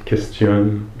question, ce qui te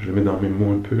questionne, je le mets dans mes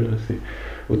mots un peu, là, c'est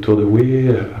autour de oui,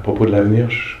 à propos de l'avenir,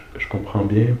 je comprends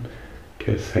bien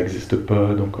que ça n'existe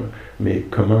pas, donc, mais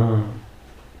comment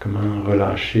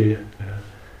relâcher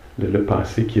le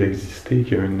passé qui a existé,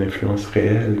 qui a une influence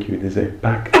réelle, qui a eu des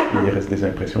impacts, il reste des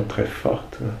impressions très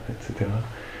fortes, etc.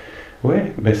 Oui,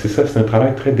 ben c'est ça, c'est un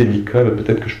travail très délicat.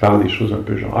 Peut-être que je parle des choses un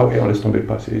peu genre, ah oui, on laisse tomber le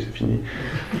passé, c'est fini.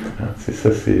 C'est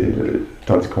ça,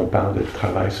 tandis qu'on parle de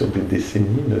travail sur des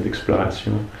décennies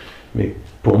d'exploration. Mais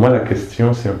pour moi, la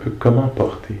question, c'est un peu comment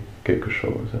porter quelque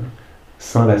chose,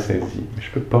 sans la saisie. Mais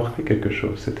je peux porter quelque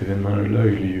chose. Cet événement-là a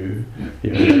eu lieu,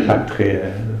 il y a un impact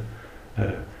réel.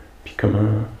 Puis comment,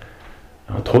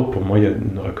 entre autres, pour moi, il y a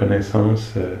une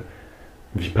reconnaissance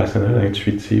vipassana,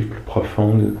 intuitive, plus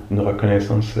profonde, une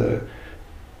reconnaissance,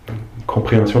 une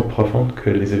compréhension profonde que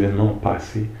les événements ont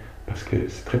passé. Parce que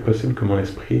c'est très possible que mon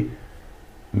esprit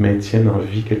maintienne en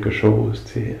vie quelque chose,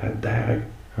 tu sais, adhère,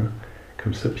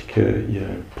 comme ça, puis qu'il y a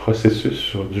un processus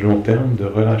sur du long terme de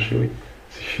relâcher, oui,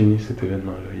 c'est fini cet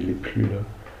événement-là, il n'est plus là.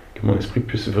 Que mon esprit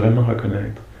puisse vraiment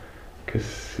reconnaître que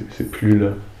c'est plus là.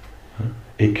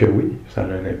 Et que oui, ça a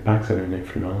un impact, ça a une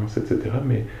influence, etc.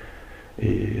 Mais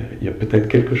il y a peut-être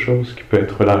quelque chose qui peut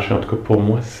être relâché. En tout cas, pour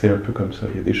moi, c'est un peu comme ça.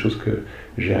 Il y a des choses que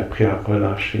j'ai appris à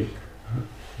relâcher.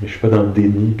 Mais je ne suis pas dans le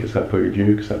déni que ça n'a pas eu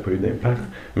lieu, que ça n'a pas eu d'impact.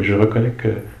 Mais je reconnais que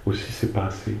aussi c'est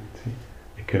passé. Tu sais.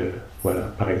 Et que, voilà,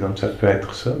 par exemple, ça peut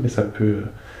être ça, mais ça peut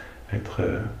être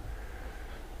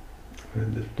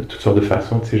de toutes sortes de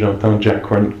façons. Tu sais, j'entends Jack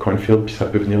Kornfield, puis ça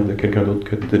peut venir de quelqu'un d'autre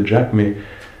que de Jack, mais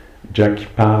Jack qui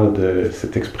parle de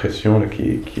cette expression là, que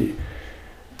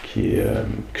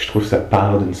je trouve ça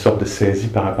parle d'une sorte de saisie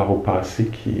par rapport au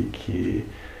passé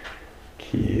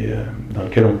dans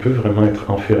lequel on peut vraiment être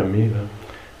enfermé. Là,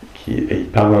 et il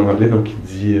parle en anglais, donc il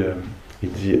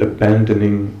dit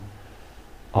abandoning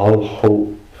all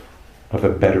hope of a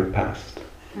better past.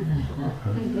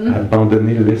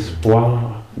 Abandonner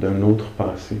l'espoir d'un autre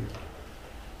passé.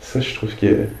 Ça, je trouve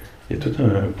qu'il y a tout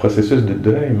un processus de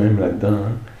deuil même là-dedans.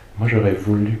 Moi, j'aurais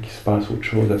voulu qu'il se passe autre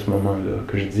chose à ce moment-là,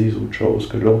 que je dise autre chose,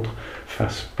 que l'autre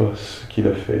fasse pas ce qu'il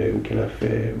a fait ou qu'elle a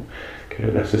fait, ou que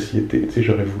la société, tu sais,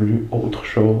 j'aurais voulu autre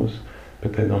chose,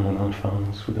 peut-être dans mon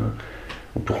enfance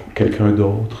ou pour quelqu'un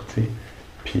d'autre, tu sais.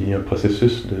 Puis un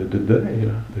processus de deuil,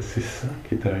 là, de c'est ça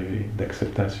qui est arrivé,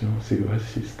 d'acceptation. C'est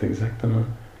voici, c'est exactement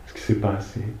ce qui s'est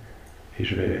passé. Et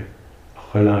je vais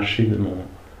relâcher de mon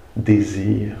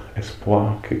désir,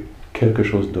 espoir que quelque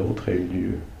chose d'autre ait eu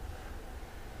lieu.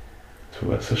 Tu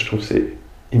vois, ça, je trouve c'est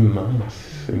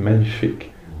immense, c'est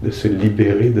magnifique de se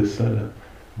libérer de ça, là,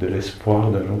 de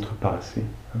l'espoir d'un autre passé.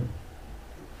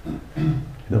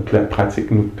 Donc la pratique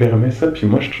nous permet ça, puis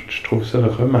moi je trouve ça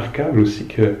remarquable aussi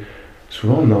que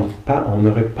souvent on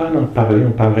n'aurait pas à en parler, on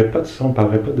ne parlerait pas de ça, on ne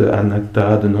parlerait pas de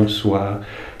anatta, de non-soi,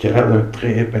 qui a l'air d'un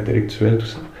trip intellectuel, tout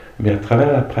ça, mais à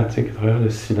travers la pratique, à travers le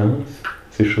silence,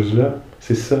 ces choses-là,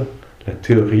 c'est ça, la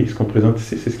théorie, ce qu'on présente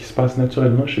ici, c'est ce qui se passe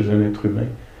naturellement chez un être humain,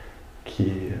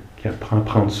 qui apprend à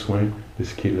prendre soin de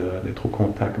ce qui est là, d'être au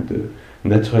contact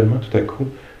naturellement, tout à coup,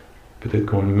 peut-être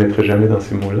qu'on ne le mettrait jamais dans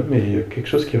ces mots-là, mais il y a quelque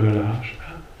chose qui relâche.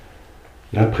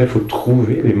 Là, après, il faut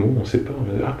trouver les mots, on ne sait pas, on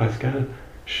va dire, ah Pascal,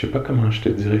 je ne sais pas comment je te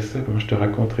dirais ça, comment je te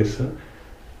raconterais ça,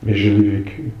 mais je l'ai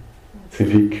vécu. C'est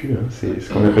vécu, hein? C'est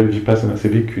ce qu'on appelle vipassana, c'est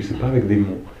vécu, c'est pas avec des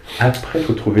mots. Après, il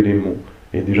faut trouver les mots.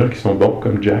 Il y a des gens qui sont bons,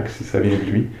 comme Jack, si ça vient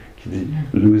de lui, qui dit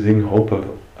 « losing hope of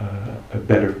a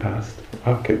better past ».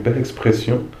 Ah, quelle belle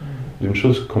expression d'une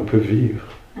chose qu'on peut vivre.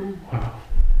 Wow.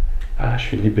 Ah, je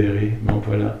suis libéré. Bon,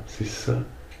 voilà, c'est ça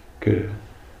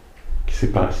qui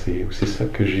s'est passé, ou c'est ça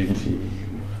que j'ai dit.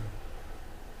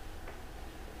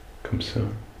 Comme ça.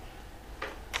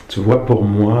 Tu vois, pour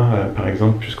moi, par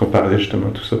exemple, puisqu'on parlait justement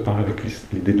tout ça part avec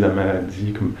l'idée de la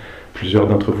maladie, comme plusieurs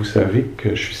d'entre vous savez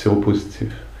que je suis séropositif.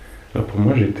 Alors pour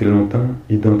moi, j'ai été longtemps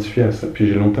identifié à ça, puis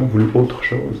j'ai longtemps voulu autre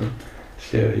chose.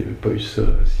 S'il n'y avait pas eu ça,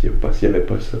 s'il n'y avait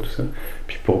pas ça, tout ça.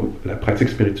 Puis pour la pratique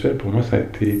spirituelle, pour moi, ça a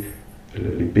été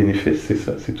les bénéfices, c'est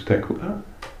ça, c'est tout à coup,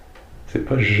 c'est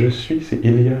pas je suis, c'est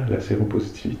il y a la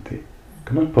séropositivité.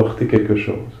 Comment porter quelque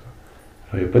chose?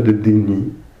 Alors il n'y a pas de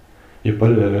déni, il n'y a pas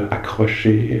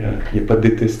l'accrocher, il n'y a pas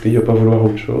détester, il n'y a pas vouloir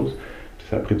autre chose.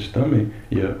 Ça a pris du temps, mais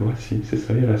voici, c'est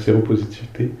ça, il y a la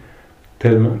séropositivité.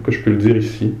 Tellement que je peux le dire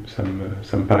ici, ça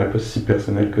me paraît pas si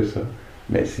personnel que ça.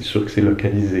 Mais c'est sûr que c'est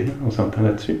localisé, on s'entend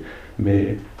là-dessus.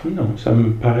 Mais non, ça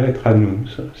me paraît être à nous,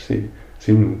 ça. C'est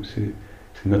nous, c'est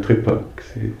notre époque,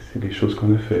 c'est les choses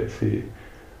qu'on a fait. Vous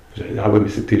allez dire, ah ouais, mais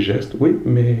c'est tes gestes. Oui,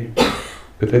 mais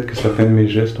peut-être que certains de mes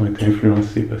gestes ont été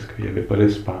influencés parce qu'il n'y avait pas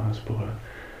l'espace pour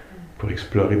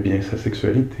explorer bien sa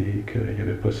sexualité, qu'il n'y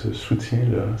avait pas ce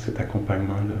soutien-là, cet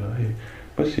accompagnement-là. Et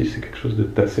moi, c'est quelque chose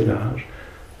d'assez large.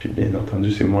 Puis bien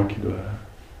entendu, c'est moi qui dois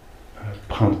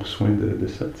prendre soin de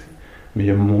ça. T'sais. Mais il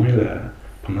y a moins,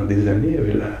 pendant des années, il y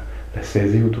avait la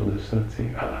saisie autour de ça. T'sais.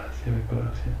 Ah, s'il n'y avait pas...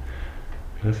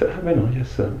 Puis là, ah ben non, il y a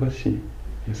ça, voici.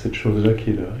 Il y a cette chose-là qui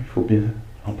est là, il faut bien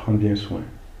en prendre bien soin.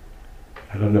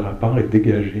 Alors le rapport est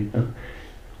dégagé. Hein?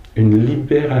 Une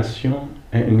libération,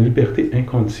 une liberté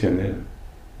inconditionnelle.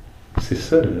 C'est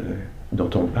ça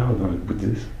dont on parle dans le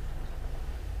bouddhisme.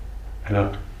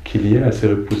 Alors qu'il y ait la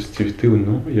séropositivité ou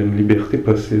non, il y a une liberté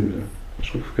possible. Je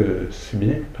trouve que c'est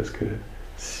bien, parce que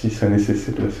si ça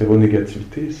nécessite la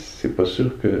séronégativité, c'est pas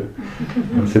sûr que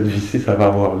dans cette vie-ci ça va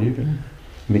avoir lieu.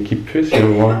 Mais qu'il puisse y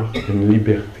avoir une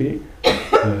liberté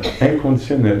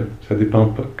inconditionnelle. Ça ne dépend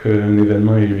pas qu'un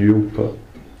événement ait lieu ou pas.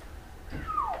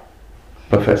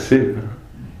 Pas facile, hein,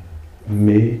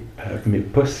 mais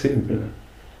possible.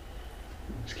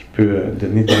 Ce qui peut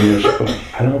donner des pas.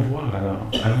 Allons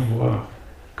voir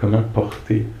comment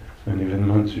porter un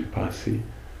événement du passé,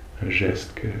 un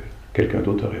geste que quelqu'un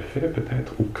d'autre aurait fait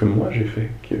peut-être, ou que moi j'ai fait,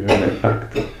 qui a eu un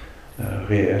impact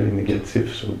réel et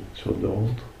négatif sur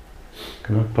d'autres.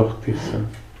 Comment porter ça?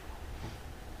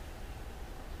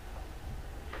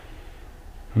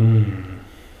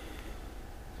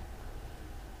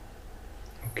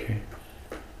 Ok.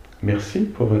 Merci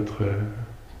pour votre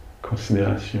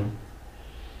considération.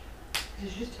 J'ai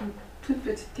juste une toute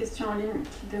petite question en ligne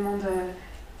qui demande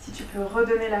si tu peux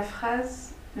redonner la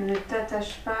phrase « Ne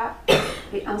t'attache pas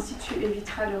et ainsi tu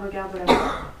éviteras le regard de la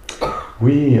mort ».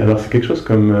 Oui, alors c'est quelque chose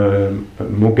comme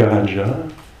Mogaraja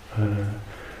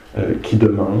qui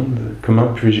demande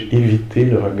comment puis-je éviter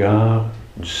le regard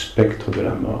du spectre de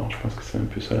la mort. Je pense que c'est un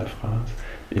peu ça la phrase.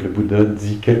 Et le Bouddha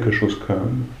dit quelque chose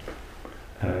comme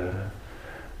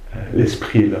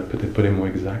l'esprit est là, peut-être pas les mots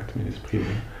exacts, mais l'esprit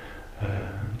est là.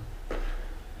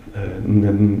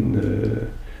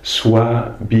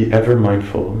 Sois be ever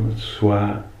mindful,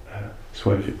 sois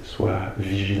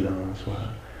vigilant,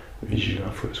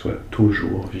 sois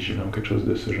toujours vigilant, quelque chose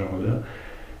de ce genre-là.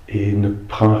 Et ne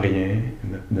prends rien,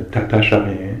 ne t'attache à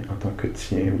rien en tant que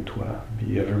tien ou toi.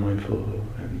 Be ever mindful.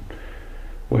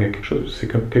 Ouais, c'est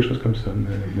quelque chose comme ça.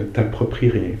 Ne t'approprie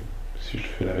rien, si je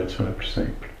fais la version la plus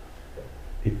simple.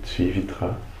 Et tu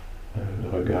éviteras le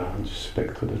regard du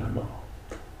spectre de la mort.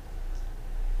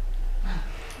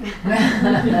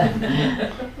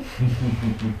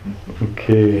 Ok,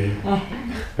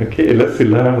 et là c'est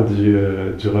l'heure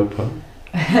du repas.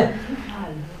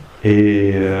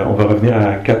 Et on va revenir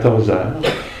à 14h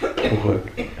pour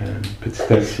une petite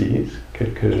assise,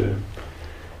 quelques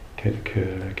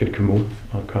mots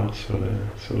encore sur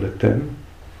le thème.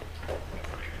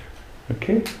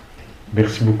 Ok,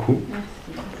 merci beaucoup.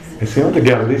 Essayons de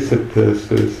garder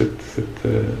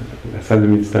la salle de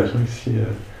méditation ici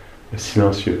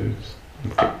silencieuse.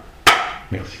 Okay.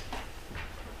 Merci.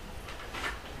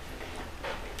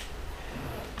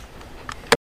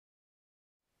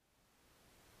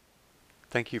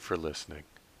 Thank you for listening.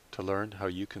 To learn how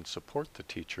you can support the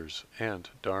teachers and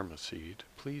Dharma Seed,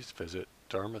 please visit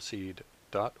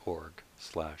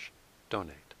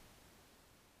dharmaseed.org/donate.